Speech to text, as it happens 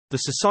The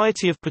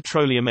Society of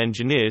Petroleum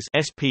Engineers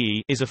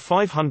 (SPE) is a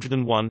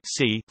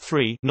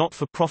 501(c)(3)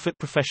 not-for-profit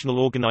professional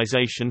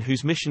organization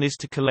whose mission is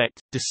to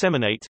collect,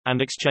 disseminate,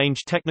 and exchange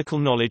technical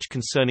knowledge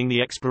concerning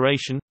the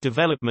exploration,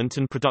 development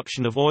and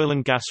production of oil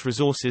and gas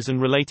resources and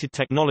related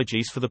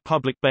technologies for the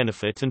public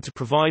benefit and to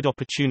provide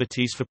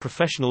opportunities for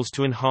professionals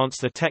to enhance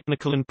their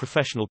technical and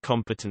professional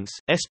competence.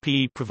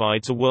 SPE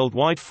provides a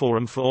worldwide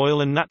forum for oil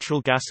and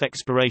natural gas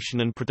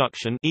exploration and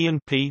production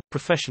 (E&P)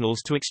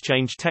 professionals to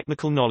exchange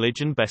technical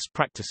knowledge and best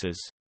practices.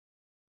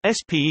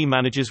 SPE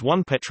manages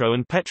OnePetro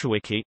and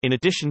PetroWiki, in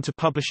addition to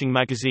publishing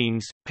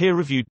magazines,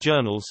 peer-reviewed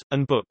journals,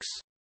 and books.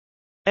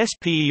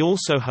 SPE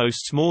also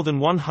hosts more than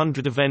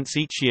 100 events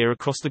each year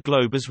across the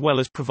globe, as well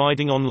as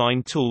providing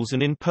online tools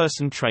and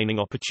in-person training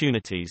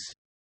opportunities.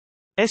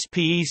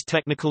 SPE's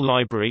technical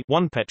library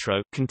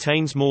OnePetro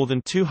contains more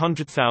than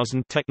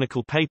 200,000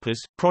 technical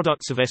papers,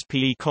 products of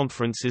SPE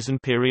conferences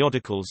and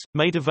periodicals,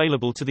 made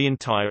available to the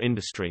entire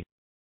industry.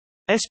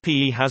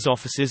 SPE has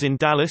offices in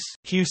Dallas,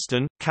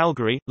 Houston,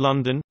 Calgary,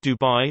 London,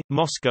 Dubai,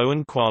 Moscow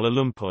and Kuala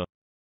Lumpur.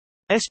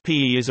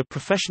 SPE is a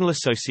professional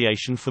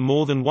association for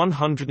more than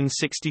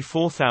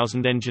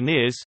 164,000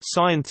 engineers,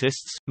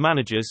 scientists,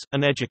 managers,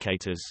 and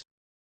educators.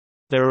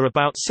 There are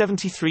about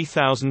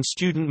 73,000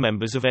 student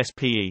members of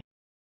SPE.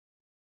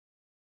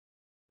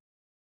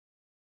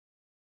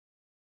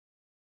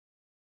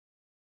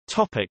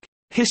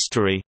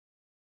 History.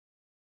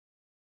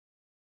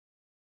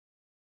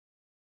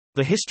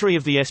 The history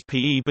of the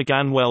SPE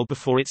began well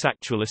before its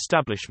actual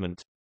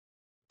establishment.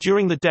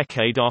 During the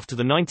decade after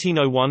the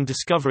 1901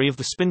 discovery of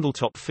the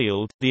Spindletop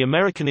field, the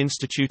American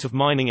Institute of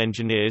Mining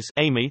Engineers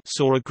 (AME)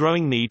 saw a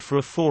growing need for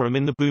a forum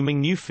in the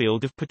booming new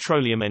field of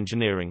petroleum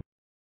engineering.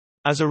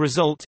 As a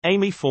result,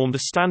 AME formed a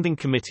standing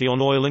committee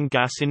on oil and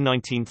gas in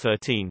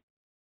 1913.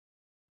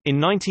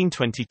 In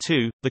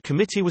 1922, the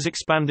committee was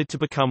expanded to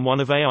become one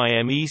of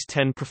AIME's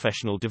 10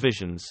 professional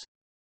divisions.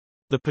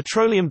 The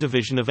petroleum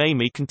division of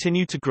AME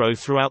continued to grow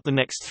throughout the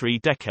next 3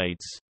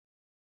 decades.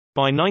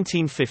 By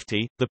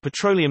 1950, the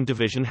petroleum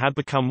division had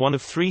become one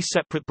of 3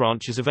 separate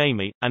branches of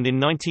AME, and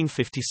in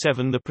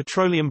 1957 the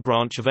petroleum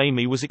branch of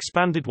AME was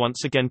expanded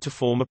once again to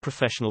form a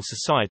professional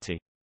society.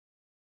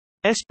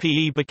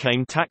 SPE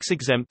became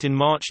tax-exempt in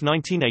March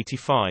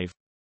 1985.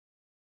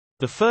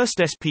 The first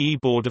SPE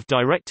Board of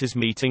Directors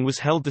meeting was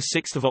held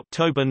 6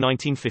 October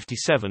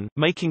 1957,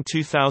 making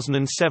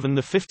 2007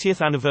 the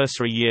 50th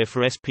anniversary year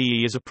for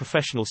SPE as a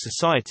professional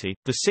society.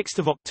 6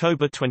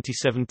 October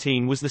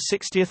 2017 was the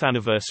 60th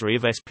anniversary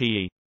of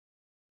SPE.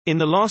 In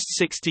the last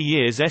 60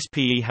 years,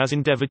 SPE has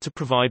endeavored to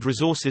provide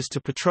resources to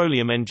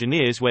petroleum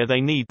engineers where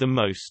they need them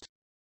most.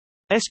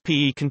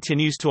 SPE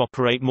continues to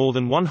operate more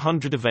than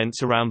 100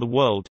 events around the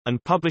world,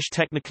 and publish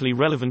technically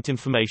relevant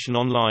information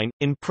online,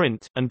 in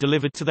print, and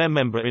delivered to their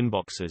member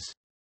inboxes.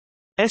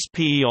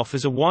 SPE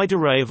offers a wide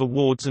array of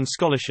awards and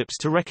scholarships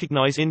to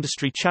recognize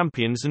industry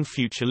champions and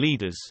future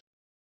leaders.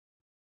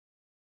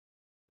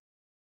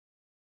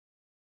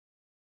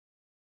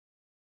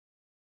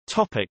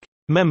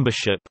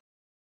 Membership.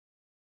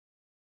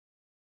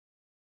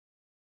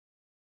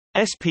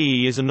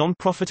 SPE is a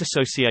non-profit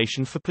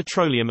association for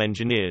petroleum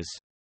engineers.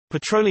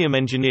 Petroleum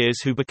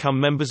engineers who become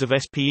members of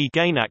SPE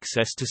gain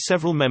access to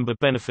several member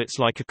benefits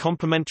like a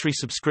complimentary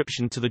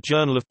subscription to the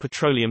Journal of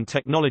Petroleum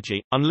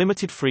Technology,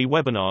 unlimited free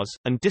webinars,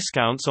 and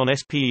discounts on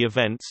SPE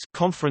events,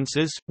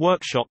 conferences,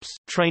 workshops,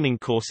 training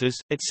courses,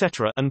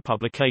 etc., and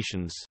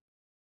publications.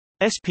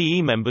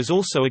 SPE members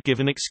also are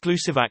given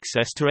exclusive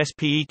access to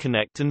SPE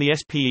Connect and the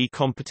SPE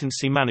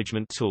Competency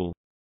Management Tool.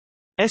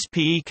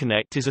 SPE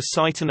Connect is a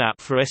site and app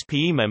for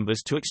SPE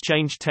members to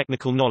exchange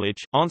technical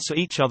knowledge, answer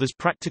each other's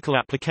practical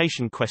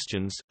application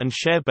questions, and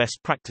share best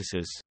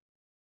practices.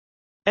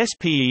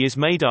 SPE is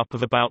made up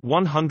of about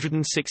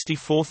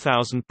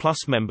 164,000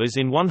 plus members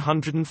in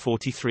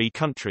 143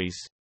 countries.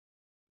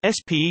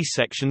 SPE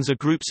sections are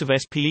groups of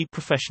SPE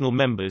professional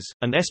members,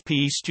 and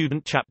SPE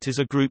student chapters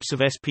are groups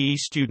of SPE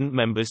student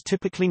members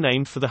typically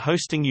named for the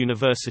hosting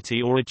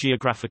university or a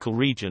geographical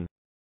region.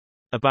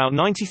 About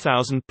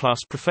 90,000 plus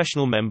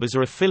professional members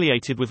are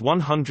affiliated with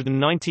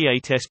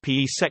 198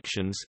 SPE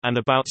sections, and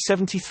about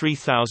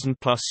 73,000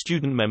 plus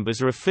student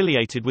members are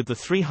affiliated with the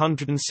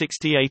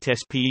 368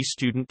 SPE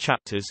student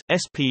chapters.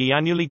 SPE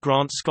annually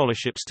grants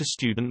scholarships to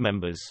student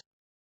members.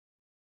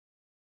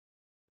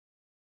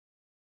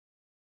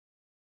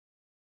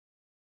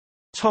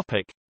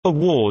 Topic: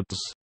 Awards.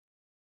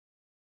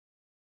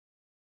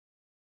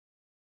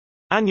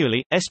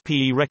 Annually,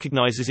 SPE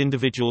recognizes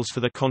individuals for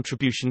their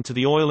contribution to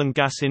the oil and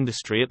gas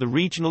industry at the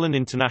regional and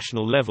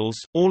international levels.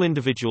 All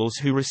individuals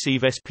who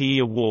receive SPE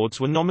awards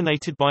were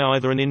nominated by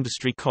either an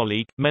industry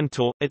colleague,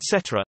 mentor,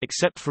 etc.,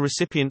 except for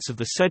recipients of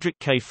the Cedric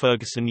K.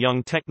 Ferguson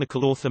Young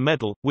Technical Author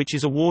Medal, which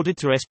is awarded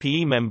to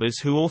SPE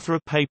members who author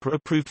a paper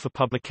approved for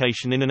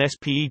publication in an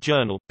SPE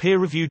journal,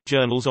 peer-reviewed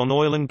journals on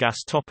oil and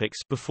gas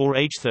topics, before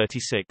age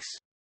 36.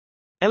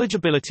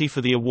 Eligibility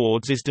for the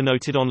awards is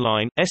denoted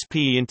online.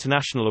 SPE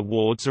International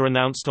Awards are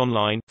announced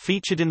online,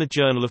 featured in the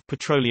Journal of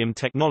Petroleum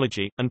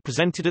Technology, and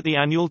presented at the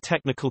annual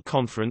technical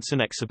conference and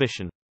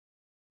exhibition.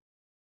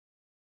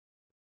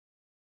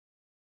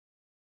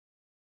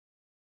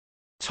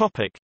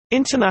 Topic: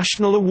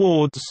 International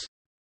awards.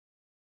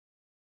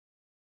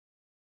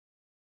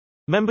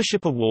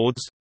 Membership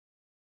awards.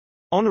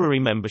 Honorary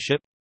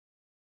membership.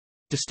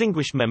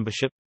 Distinguished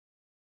membership.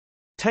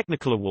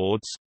 Technical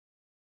awards.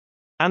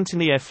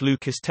 Anthony F.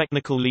 Lucas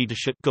Technical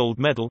Leadership Gold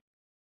Medal.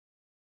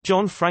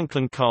 John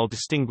Franklin Carl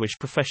Distinguished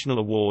Professional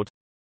Award.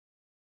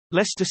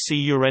 Lester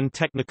C. Uren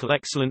Technical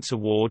Excellence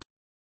Award.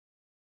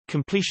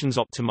 Completions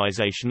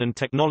Optimization and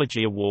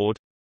Technology Award.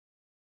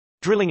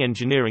 Drilling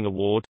Engineering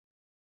Award.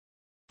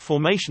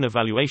 Formation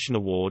Evaluation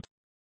Award.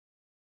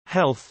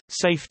 Health,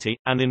 Safety,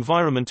 and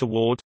Environment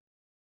Award.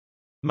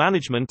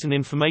 Management and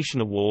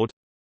Information Award.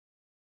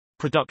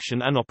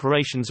 Production and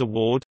Operations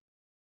Award.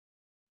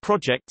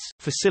 Projects,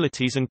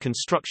 Facilities and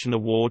Construction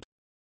Award.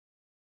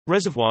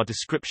 Reservoir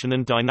Description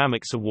and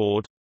Dynamics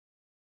Award.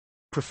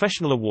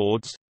 Professional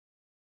Awards.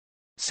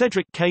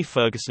 Cedric K.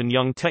 Ferguson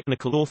Young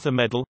Technical Author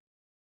Medal.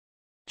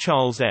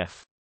 Charles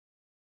F.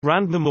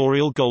 Rand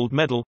Memorial Gold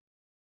Medal.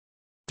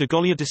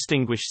 DeGolyer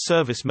Distinguished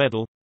Service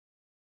Medal.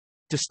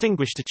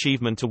 Distinguished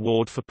Achievement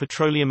Award for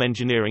Petroleum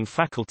Engineering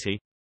Faculty.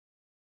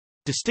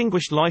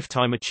 Distinguished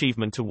Lifetime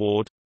Achievement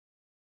Award.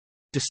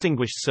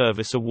 Distinguished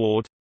Service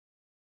Award.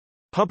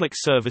 Public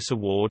Service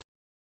Award.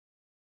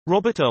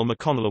 Robert Earl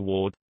McConnell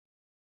Award.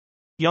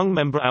 Young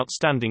Member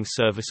Outstanding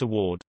Service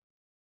Award.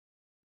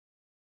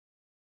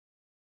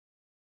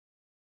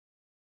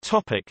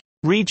 Topic: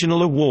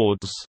 Regional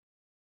awards.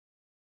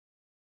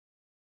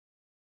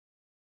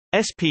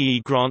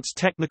 SPE grants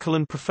technical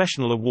and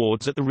professional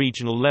awards at the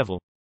regional level.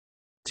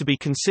 To be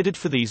considered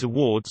for these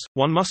awards,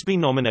 one must be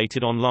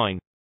nominated online.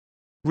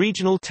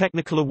 Regional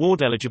technical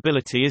award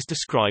eligibility is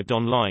described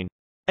online.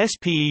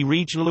 SPE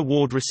regional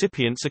award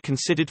recipients are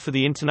considered for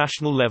the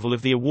international level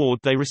of the award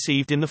they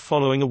received in the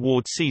following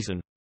award season.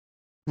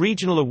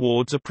 Regional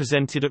awards are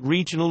presented at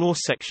regional or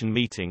section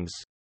meetings.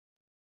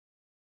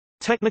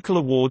 Technical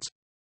awards.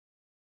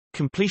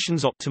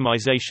 Completions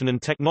Optimization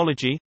and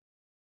Technology.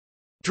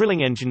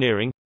 Drilling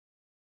Engineering.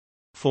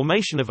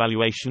 Formation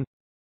Evaluation.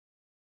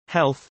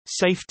 Health,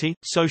 Safety,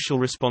 Social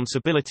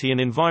Responsibility and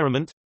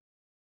Environment.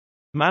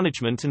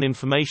 Management and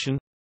Information.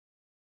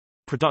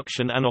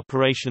 Production and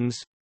Operations.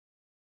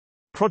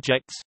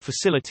 Projects,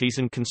 Facilities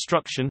and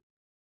Construction.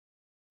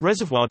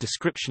 Reservoir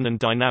Description and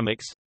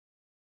Dynamics.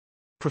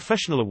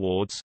 Professional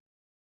Awards.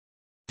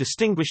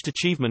 Distinguished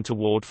Achievement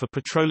Award for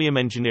Petroleum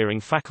Engineering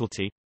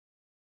Faculty.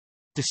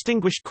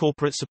 Distinguished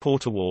Corporate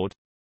Support Award.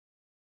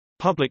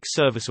 Public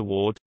Service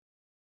Award.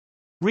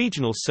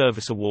 Regional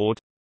Service Award.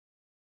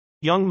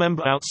 Young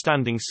Member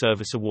Outstanding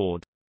Service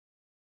Award.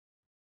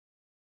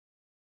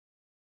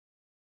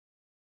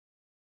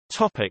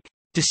 Topic: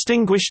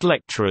 Distinguished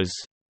Lecturers.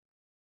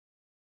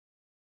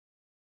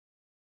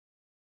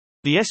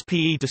 The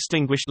SPE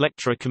Distinguished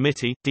Lecturer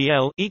Committee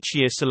 (DL) each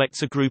year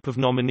selects a group of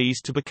nominees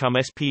to become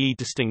SPE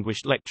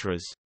Distinguished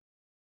Lecturers.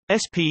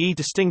 SPE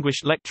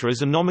Distinguished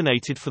Lecturers are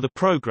nominated for the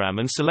program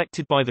and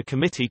selected by the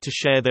committee to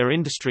share their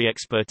industry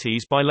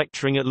expertise by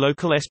lecturing at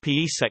local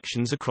SPE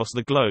sections across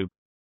the globe.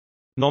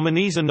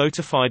 Nominees are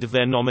notified of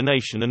their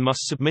nomination and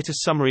must submit a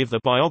summary of their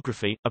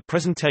biography, a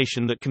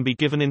presentation that can be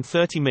given in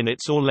 30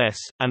 minutes or less,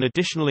 and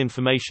additional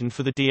information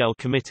for the DL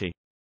committee.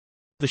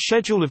 The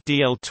schedule of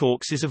DL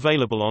talks is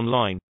available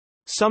online.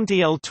 Some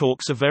DL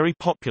talks are very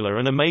popular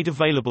and are made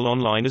available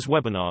online as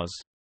webinars.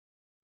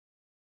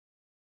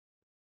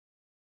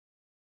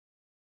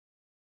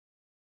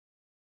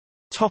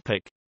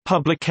 Topic: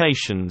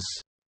 Publications.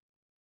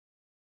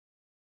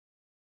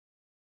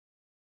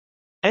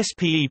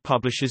 SPE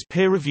publishes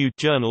peer-reviewed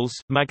journals,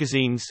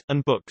 magazines,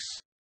 and books.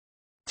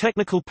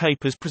 Technical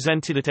papers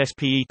presented at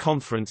SPE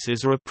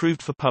conferences are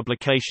approved for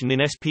publication in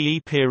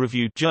SPE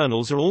peer-reviewed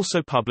journals are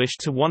also published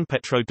to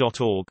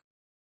OnePetro.org.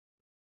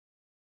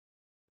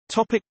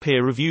 Topic: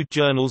 peer-reviewed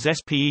journals.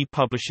 SPE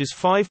publishes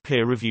 5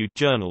 peer-reviewed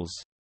journals.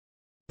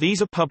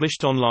 These are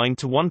published online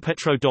to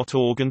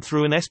OnePetro.org and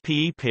through an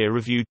SPE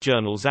peer-reviewed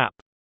journals app.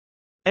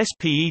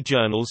 SPE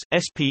Journals,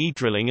 SPE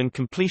Drilling and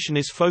Completion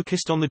is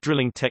focused on the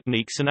drilling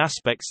techniques and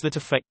aspects that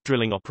affect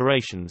drilling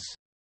operations.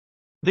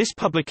 This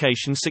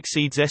publication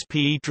succeeds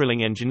SPE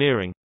Drilling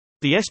Engineering.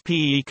 The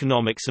SPE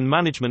Economics and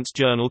Management's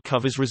journal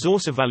covers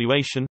resource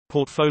evaluation,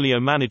 portfolio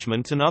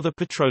management and other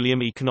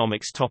petroleum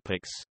economics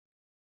topics.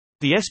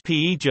 The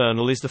SPE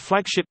Journal is the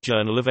flagship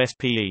journal of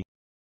SPE.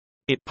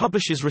 It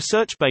publishes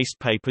research-based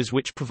papers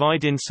which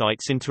provide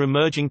insights into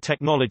emerging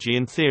technology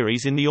and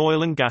theories in the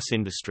oil and gas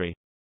industry.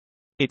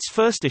 Its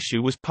first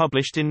issue was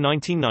published in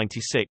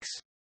 1996.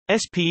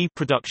 SPE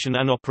production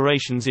and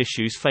operations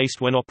issues faced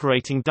when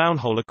operating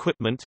downhole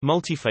equipment,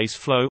 multiphase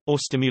flow, or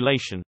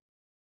stimulation.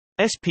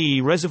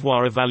 SPE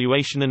Reservoir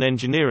Evaluation and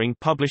Engineering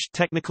published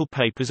technical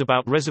papers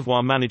about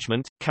reservoir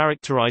management,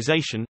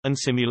 characterization, and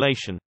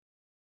simulation.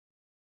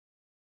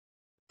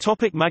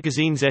 Topic: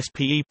 magazines.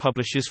 SPE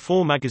publishes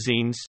 4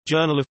 magazines.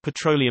 Journal of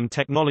Petroleum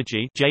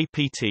Technology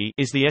 (JPT)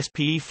 is the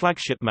SPE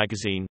flagship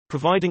magazine,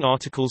 providing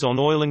articles on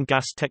oil and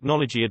gas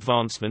technology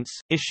advancements,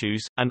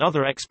 issues, and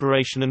other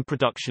exploration and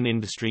production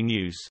industry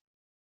news.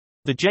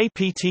 The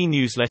JPT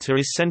newsletter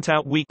is sent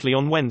out weekly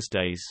on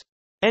Wednesdays.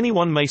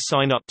 Anyone may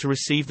sign up to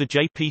receive the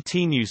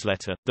JPT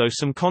newsletter, though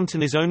some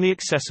content is only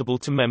accessible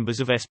to members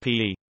of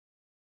SPE.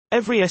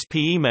 Every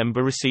SPE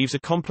member receives a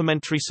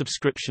complimentary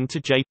subscription to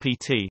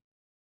JPT.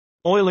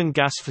 Oil and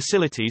Gas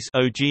Facilities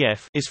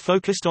 (OGF) is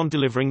focused on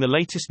delivering the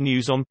latest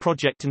news on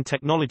project and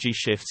technology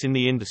shifts in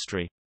the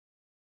industry.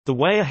 The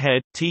Way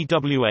Ahead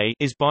 (TWA)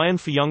 is by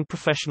and for young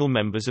professional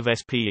members of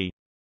SPE.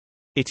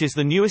 It is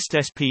the newest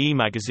SPE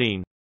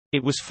magazine.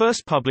 It was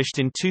first published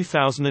in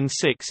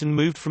 2006 and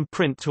moved from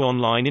print to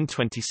online in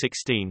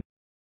 2016.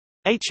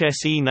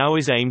 HSE now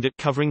is aimed at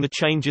covering the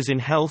changes in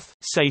health,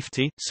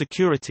 safety,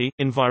 security,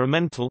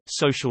 environmental,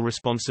 social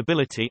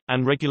responsibility,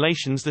 and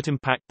regulations that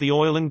impact the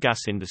oil and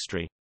gas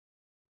industry.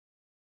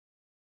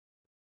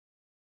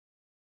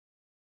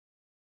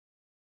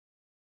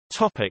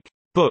 Topic: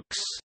 Books.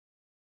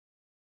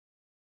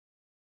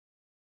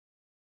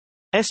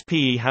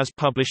 SPE has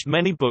published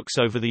many books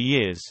over the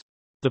years.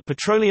 The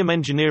Petroleum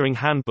Engineering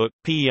Handbook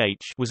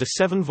 (PEH) was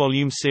a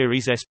 7-volume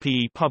series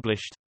SPE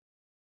published.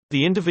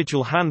 The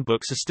individual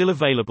handbooks are still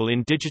available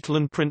in digital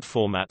and print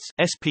formats.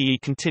 SPE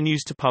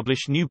continues to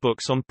publish new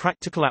books on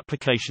practical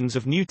applications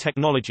of new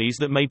technologies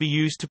that may be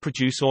used to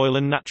produce oil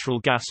and natural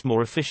gas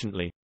more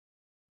efficiently.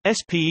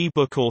 SPE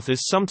book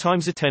authors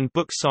sometimes attend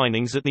book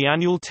signings at the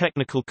annual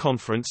technical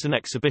conference and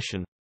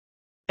exhibition.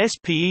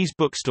 SPE's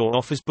bookstore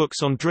offers books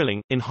on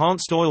drilling,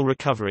 enhanced oil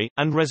recovery,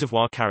 and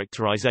reservoir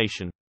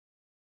characterization.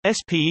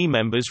 SPE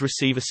members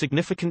receive a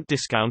significant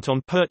discount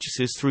on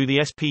purchases through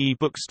the SPE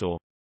bookstore.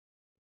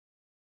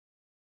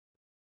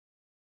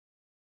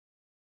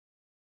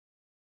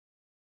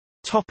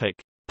 Topic: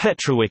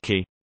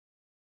 PetroWiki.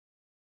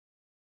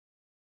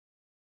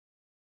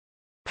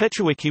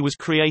 PetroWiki was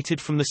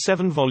created from the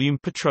 7-volume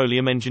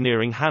Petroleum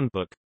Engineering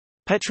Handbook.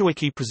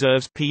 PetroWiki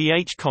preserves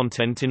PEH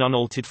content in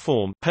unaltered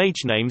form,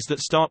 page names that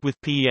start with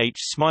PEH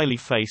smiley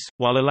face,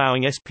 while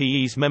allowing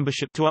SPE's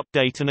membership to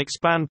update and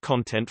expand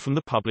content from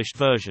the published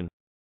version.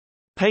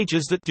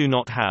 Pages that do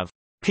not have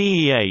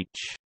PEH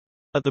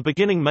at the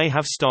beginning may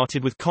have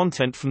started with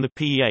content from the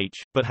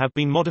PEH, but have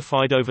been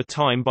modified over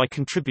time by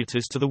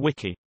contributors to the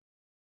wiki.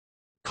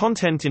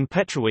 Content in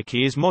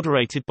PetroWiki is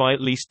moderated by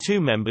at least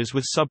 2 members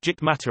with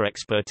subject matter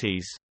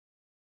expertise.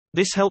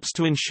 This helps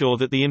to ensure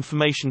that the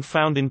information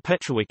found in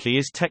PetroWiki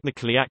is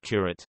technically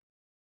accurate.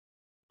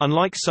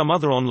 Unlike some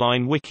other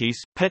online wikis,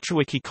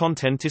 PetroWiki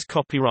content is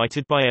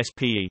copyrighted by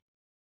SPE.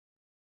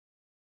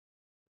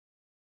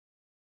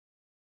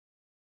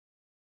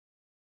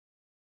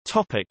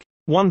 Topic: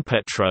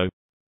 OnePetro.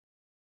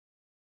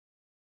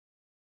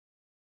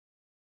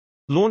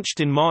 Launched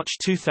in March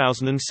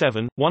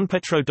 2007,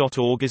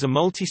 OnePetro.org is a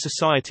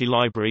multi-society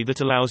library that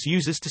allows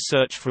users to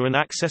search for and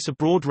access a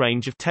broad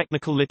range of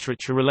technical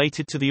literature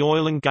related to the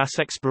oil and gas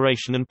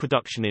exploration and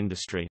production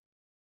industry.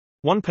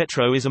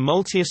 OnePetro is a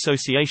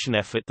multi-association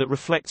effort that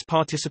reflects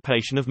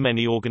participation of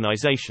many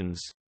organizations.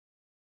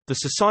 The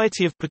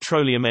Society of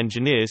Petroleum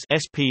Engineers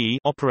 (SPE)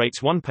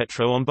 operates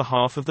OnePetro on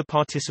behalf of the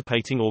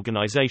participating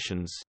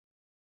organizations.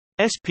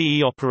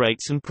 SPE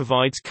operates and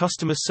provides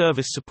customer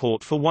service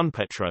support for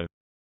OnePetro.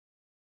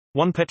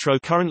 OnePetro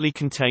currently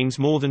contains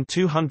more than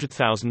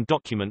 200,000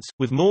 documents,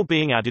 with more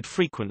being added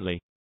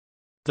frequently.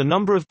 The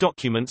number of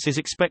documents is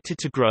expected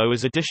to grow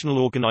as additional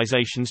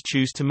organizations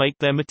choose to make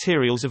their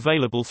materials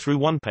available through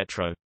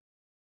OnePetro.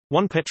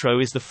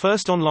 OnePetro is the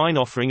first online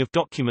offering of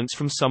documents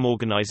from some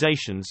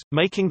organizations,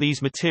 making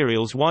these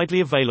materials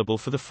widely available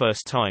for the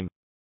first time.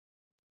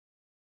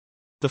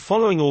 The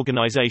following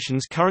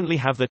organizations currently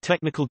have their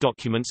technical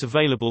documents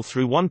available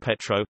through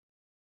OnePetro: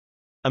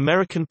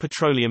 American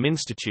Petroleum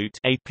Institute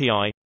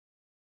 (API),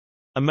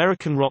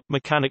 American Rock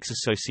Mechanics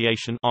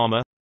Association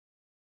 (ARMA),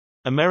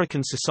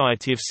 American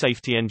Society of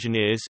Safety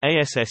Engineers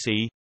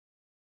 (ASSE),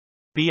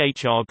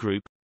 BHR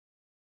Group,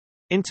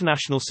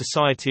 International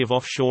Society of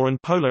Offshore and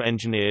Polar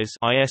Engineers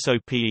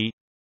 (ISOPE),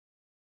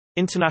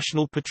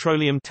 International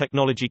Petroleum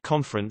Technology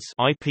Conference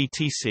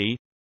 (IPTC),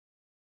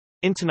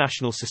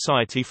 International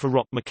Society for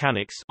Rock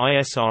Mechanics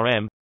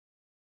 (ISRM),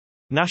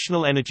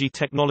 National Energy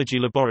Technology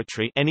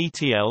Laboratory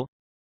 (NETL),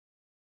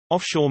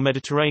 Offshore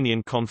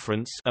Mediterranean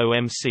Conference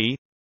 (OMC),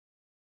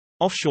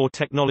 Offshore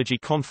Technology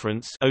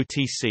Conference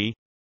 (OTC),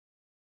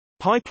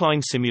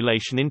 Pipeline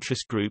Simulation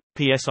Interest Group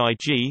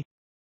 (PSIG),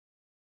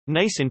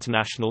 NACE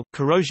International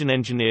Corrosion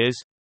Engineers,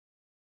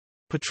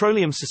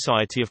 Petroleum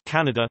Society of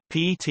Canada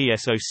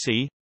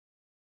 (PETSOC),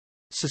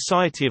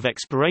 Society of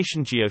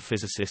Exploration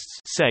Geophysicists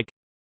 (SEG),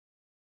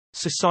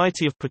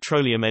 Society of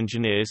Petroleum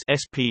Engineers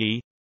 (SPE),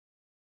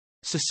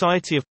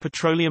 Society of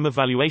Petroleum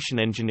Evaluation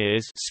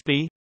Engineers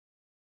 (SPE),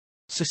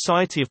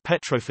 Society of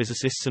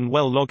Petrophysicists and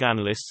Well Log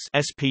Analysts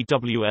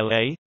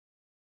 (SPWLA),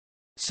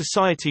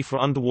 Society for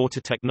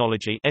Underwater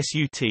Technology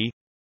 (SUT),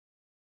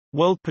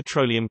 World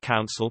Petroleum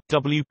Council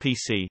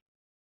 (WPC).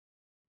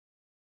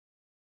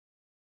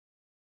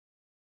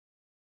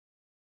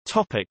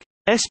 Topic: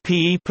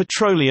 SPE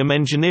Petroleum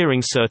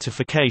Engineering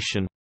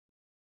Certification.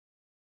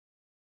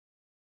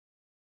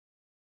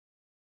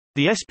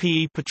 The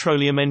SPE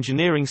Petroleum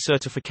Engineering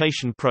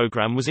Certification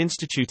Program was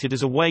instituted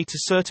as a way to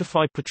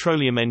certify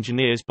petroleum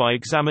engineers by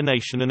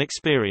examination and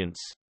experience.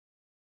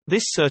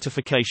 This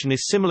certification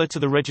is similar to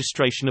the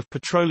registration of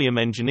petroleum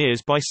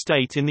engineers by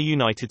state in the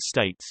United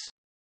States.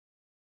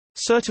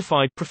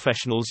 Certified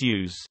professionals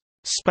use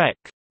spec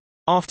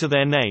after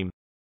their name.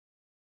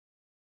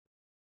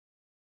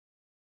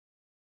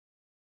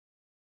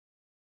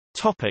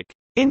 Topic: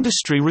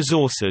 Industry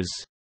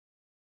resources.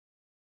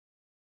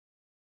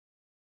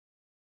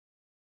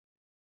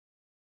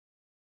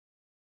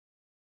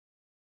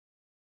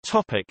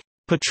 Topic: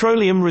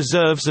 Petroleum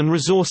reserves and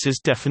resources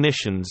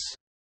definitions.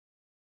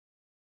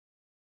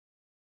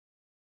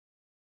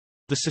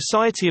 The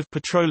Society of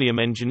Petroleum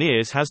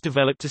Engineers has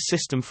developed a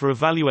system for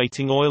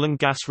evaluating oil and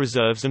gas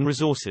reserves and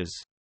resources.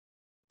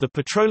 The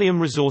Petroleum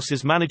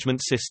Resources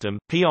Management System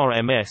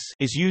 (PRMS)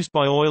 is used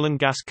by oil and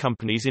gas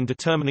companies in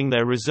determining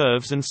their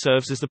reserves and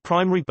serves as the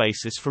primary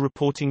basis for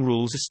reporting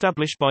rules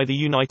established by the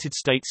United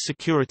States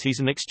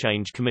Securities and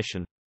Exchange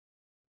Commission.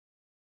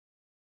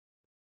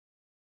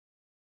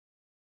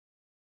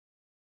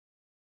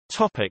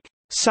 Topic: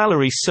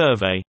 Salary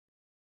survey.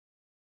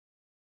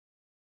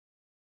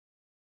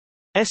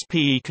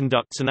 SPE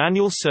conducts an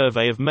annual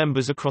survey of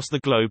members across the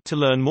globe to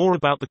learn more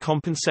about the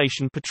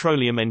compensation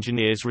petroleum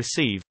engineers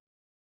receive.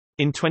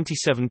 In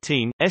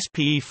 2017,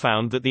 SPE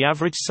found that the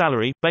average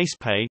salary base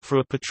pay for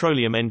a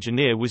petroleum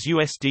engineer was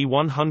USD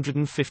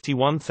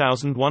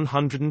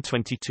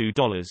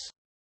 $151,122.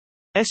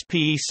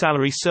 SPE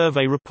Salary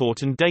Survey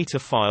report and data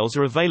files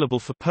are available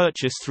for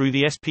purchase through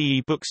the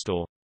SPE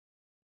bookstore.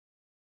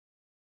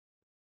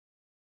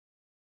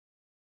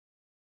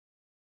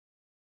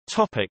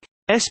 Topic: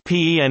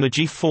 SPE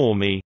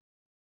Energy4me.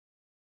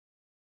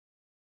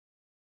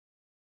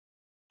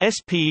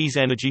 SPE's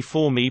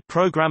Energy4me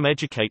program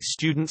educates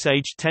students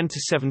aged 10 to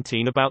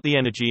 17 about the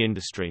energy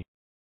industry.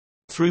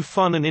 Through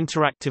fun and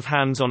interactive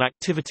hands-on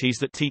activities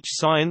that teach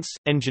science,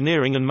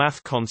 engineering and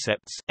math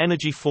concepts,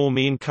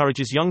 Energy4me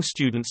encourages young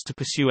students to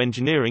pursue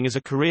engineering as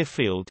a career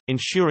field,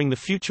 ensuring the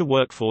future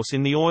workforce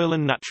in the oil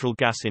and natural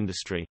gas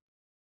industry.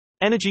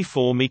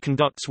 Energy4me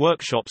conducts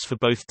workshops for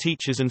both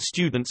teachers and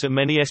students at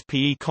many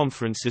SPE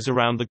conferences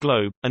around the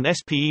globe, and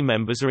SPE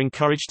members are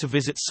encouraged to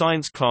visit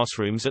science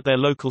classrooms at their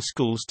local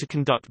schools to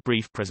conduct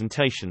brief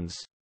presentations.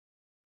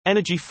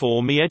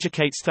 Energy4me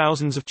educates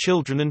thousands of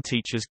children and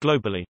teachers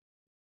globally.